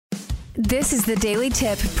This is the Daily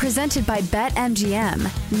Tip presented by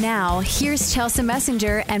BetMGM. Now, here's Chelsea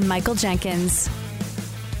Messenger and Michael Jenkins.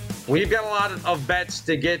 We've got a lot of bets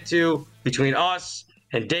to get to between us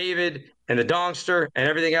and David and the Dongster and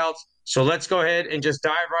everything else. So let's go ahead and just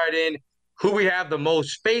dive right in. Who we have the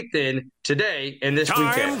most faith in today and this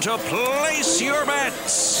weekend. Time to place your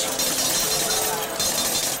bets.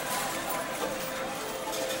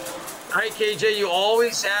 All right, KJ, you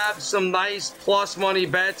always have some nice plus money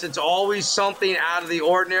bets. It's always something out of the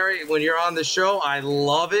ordinary when you're on the show. I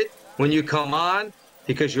love it when you come on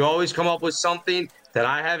because you always come up with something that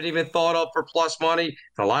I haven't even thought of for plus money.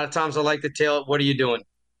 A lot of times I like to tail it. What are you doing?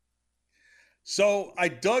 So I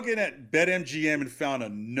dug in at BetMGM and found a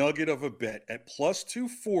nugget of a bet at plus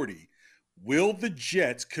 240. Will the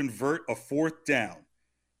Jets convert a fourth down?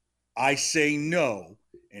 I say no,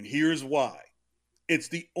 and here's why. It's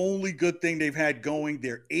the only good thing they've had going.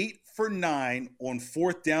 They're 8 for 9 on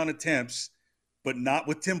fourth down attempts, but not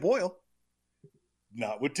with Tim Boyle.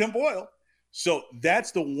 Not with Tim Boyle. So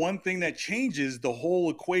that's the one thing that changes the whole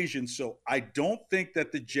equation. So I don't think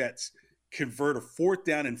that the Jets convert a fourth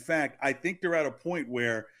down. In fact, I think they're at a point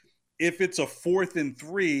where if it's a 4th and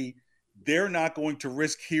 3, they're not going to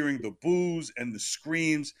risk hearing the boos and the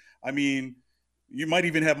screams. I mean, you might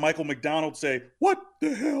even have Michael McDonald say, "What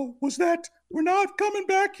the hell was that? We're not coming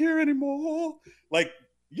back here anymore." Like,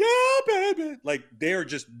 yeah, baby. Like, they're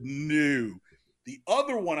just new. The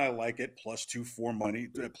other one I like at plus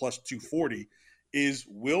 240 is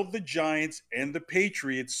will the Giants and the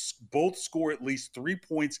Patriots both score at least 3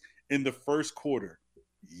 points in the first quarter?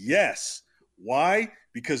 Yes. Why?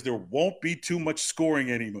 Because there won't be too much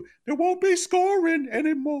scoring anymore. There won't be scoring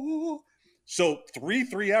anymore. So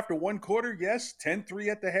 3-3 after one quarter, yes. 10-3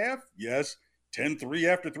 at the half, yes. 10-3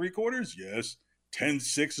 after three quarters, yes.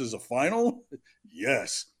 10-6 is a final,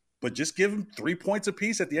 yes. But just give them 3 points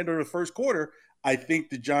apiece at the end of the first quarter. I think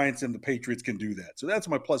the Giants and the Patriots can do that. So that's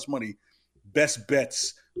my plus money best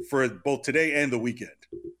bets for both today and the weekend.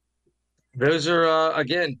 Those are,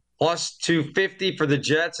 again, plus 250 for the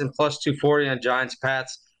Jets and plus 240 on Giants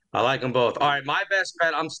Pats. I like them both. All right, my best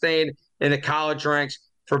bet, I'm staying in the college ranks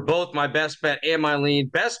for both my best bet and my lean.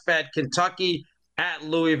 Best bet, Kentucky at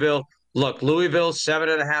Louisville. Look, Louisville,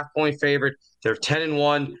 7.5-point favorite. They're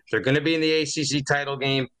 10-1. They're going to be in the ACC title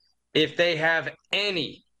game. If they have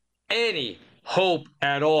any hope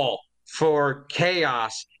at all for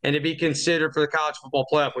chaos and to be considered for the college football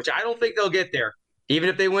playoff, which I don't think they'll get there, even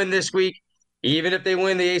if they win this week, even if they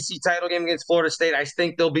win the ACC title game against Florida State, I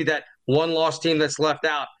think they'll be that one-loss team that's left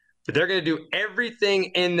out. But they're going to do everything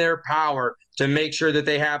in their power to make sure that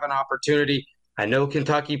they have an opportunity. I know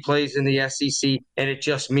Kentucky plays in the SEC, and it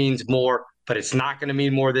just means more, but it's not going to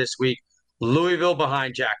mean more this week. Louisville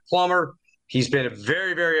behind Jack Plummer. He's been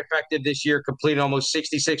very, very effective this year, completing almost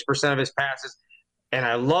 66% of his passes. And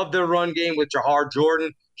I love their run game with Jahar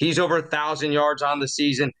Jordan. He's over 1,000 yards on the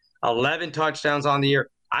season, 11 touchdowns on the year.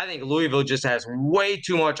 I think Louisville just has way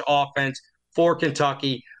too much offense for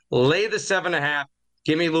Kentucky. Lay the 7.5.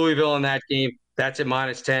 Give me Louisville in that game. That's at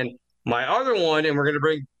 -10. My other one, and we're going to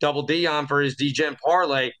bring Double D on for his DGen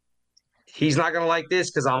parlay. He's not going to like this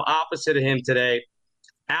because I'm opposite of him today.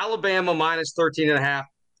 Alabama -13.5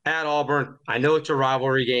 at Auburn. I know it's a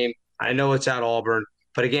rivalry game. I know it's at Auburn.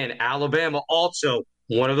 But again, Alabama also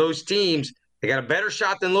one of those teams. They got a better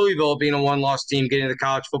shot than Louisville being a one-loss team getting to the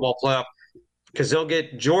college football playoff because they'll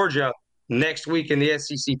get Georgia next week in the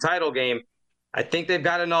SEC title game. I think they've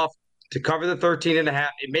got enough to cover the 13.5.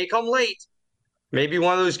 It may come late. Maybe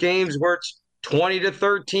one of those games where it's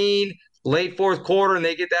 20-13, late fourth quarter, and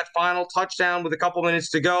they get that final touchdown with a couple minutes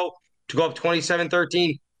to go up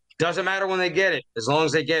 27-13. Doesn't matter when they get it, as long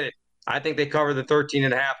as they get it. I think they cover the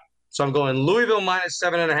 13.5. So I'm going Louisville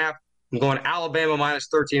 -7.5. I'm going Alabama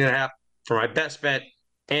 -13.5 for my best bet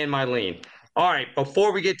and my lean. All right,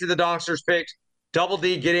 before we get to the Donksters picks, Double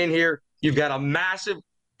D, get in here. You've got a massive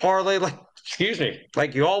parlay,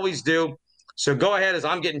 like you always do. So go ahead as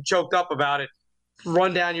I'm getting choked up about it.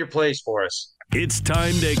 Run down your plays for us. It's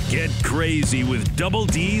time to get crazy with Double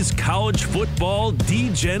D's College Football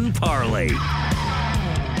DGen Parlay.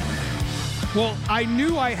 Well, I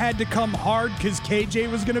knew I had to come hard because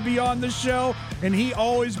KJ was going to be on the show, and he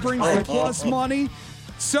always brings the plus money.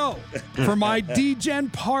 So, for my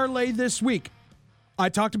DGen Parlay this week, I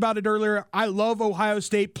talked about it earlier. I love Ohio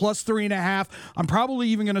State +3.5. I'm probably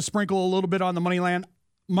even going to sprinkle a little bit on the money line.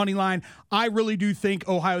 I really do think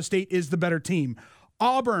Ohio State is the better team.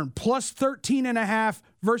 Auburn +13.5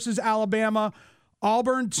 versus Alabama.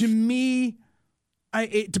 Auburn, to me,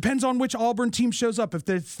 it depends on which Auburn team shows up. If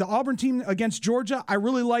it's the Auburn team against Georgia, I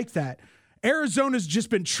really like that. Arizona's just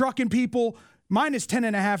been trucking people. minus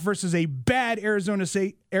 10.5 versus a bad Arizona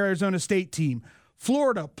State team.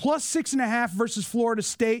 Florida, plus 6.5 versus Florida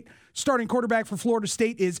State. Starting quarterback for Florida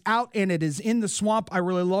State is out, and it is in the swamp. I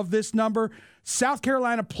really love this number. South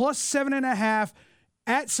Carolina, plus 7.5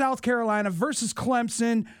 at South Carolina versus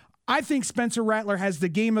Clemson. I think Spencer Rattler has the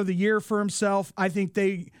game of the year for himself. I think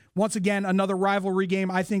they, once again, another rivalry game.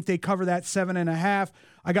 I think they cover that 7.5.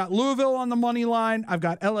 I got Louisville on the money line. I've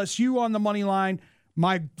got LSU on the money line.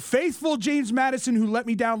 My faithful James Madison, who let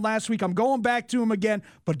me down last week, I'm going back to him again,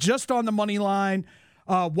 but just on the money line.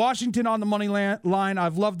 Washington on the money line.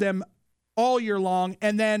 I've loved them all year long.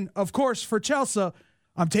 And then, of course, for Chelsea,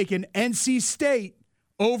 I'm taking NC State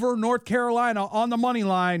over North Carolina on the money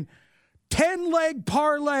line. 10-leg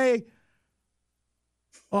parlay,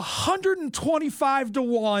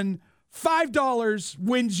 125-1. $5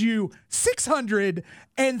 wins you $630.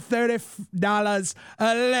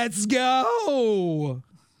 Let's go.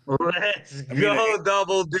 Let's go,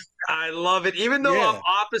 Double D. I love it. Even though I'm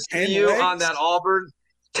opposite you on that Auburn,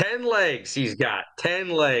 10 legs he's got. 10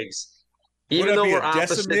 legs. Even though we're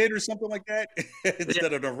opposite. Decimate or something like that?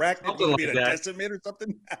 Instead of an arachnid, would be a decimate or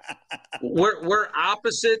something? We're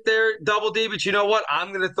opposite there, Double D, but you know what? I'm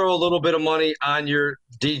going to throw a little bit of money on your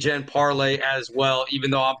D-Gen parlay as well,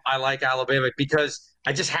 even though I like Alabama, because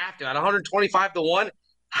I just have to. At 125-1,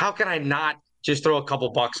 how can I not just throw a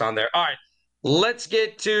couple bucks on there? All right, let's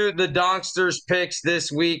get to the Donksters picks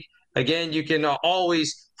this week. Again, you can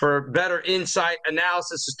always, for better insight,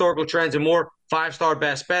 analysis, historical trends, and more, 5-star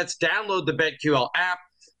best bets, download the BetQL app.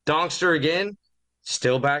 Donkster, again,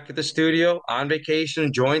 still back at the studio, on vacation,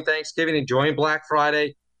 enjoying Thanksgiving, enjoying Black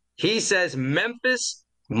Friday. He says Memphis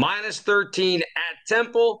minus 13 at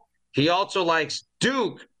Temple. He also likes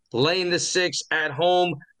Duke laying the 6 at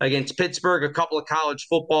home against Pittsburgh, a couple of college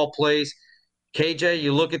football plays. KJ,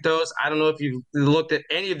 you look at those. I don't know if you've looked at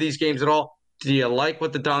any of these games at all. Do you like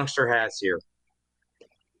what the Donkster has here?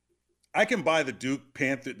 I can buy the Duke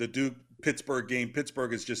Pittsburgh game.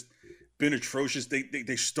 Pittsburgh has just been atrocious.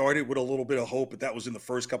 They started with a little bit of hope, but that was in the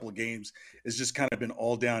first couple of games. It's just kind of been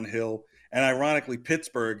all downhill. And ironically,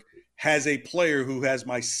 Pittsburgh has a player who has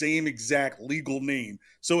my same exact legal name.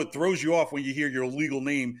 So it throws you off when you hear your legal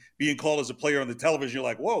name being called as a player on the television. You're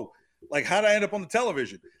like, whoa, like how'd I end up on the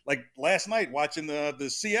television? Like last night watching the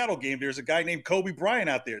Seattle game, there's a guy named Kobe Bryant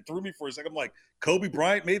out there. It threw me for a second. I'm like, Kobe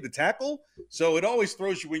Bryant made the tackle? So it always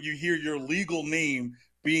throws you when you hear your legal name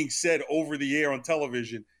being said over the air on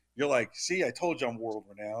television. You're like, see, I told you I'm world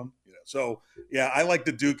renowned. You know, so yeah, I like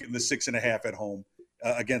the Duke in the 6.5 at home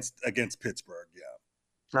against Pittsburgh. Yeah.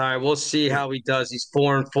 All right, we'll see how he does. He's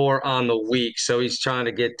 4-4 on the week, so he's trying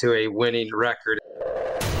to get to a winning record.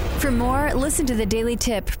 For more, listen to the Daily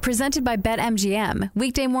Tip presented by BetMGM.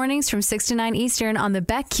 Weekday mornings from 6 to 9 Eastern on the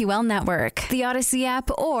BetQL network, the Odyssey app,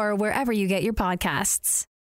 or wherever you get your podcasts.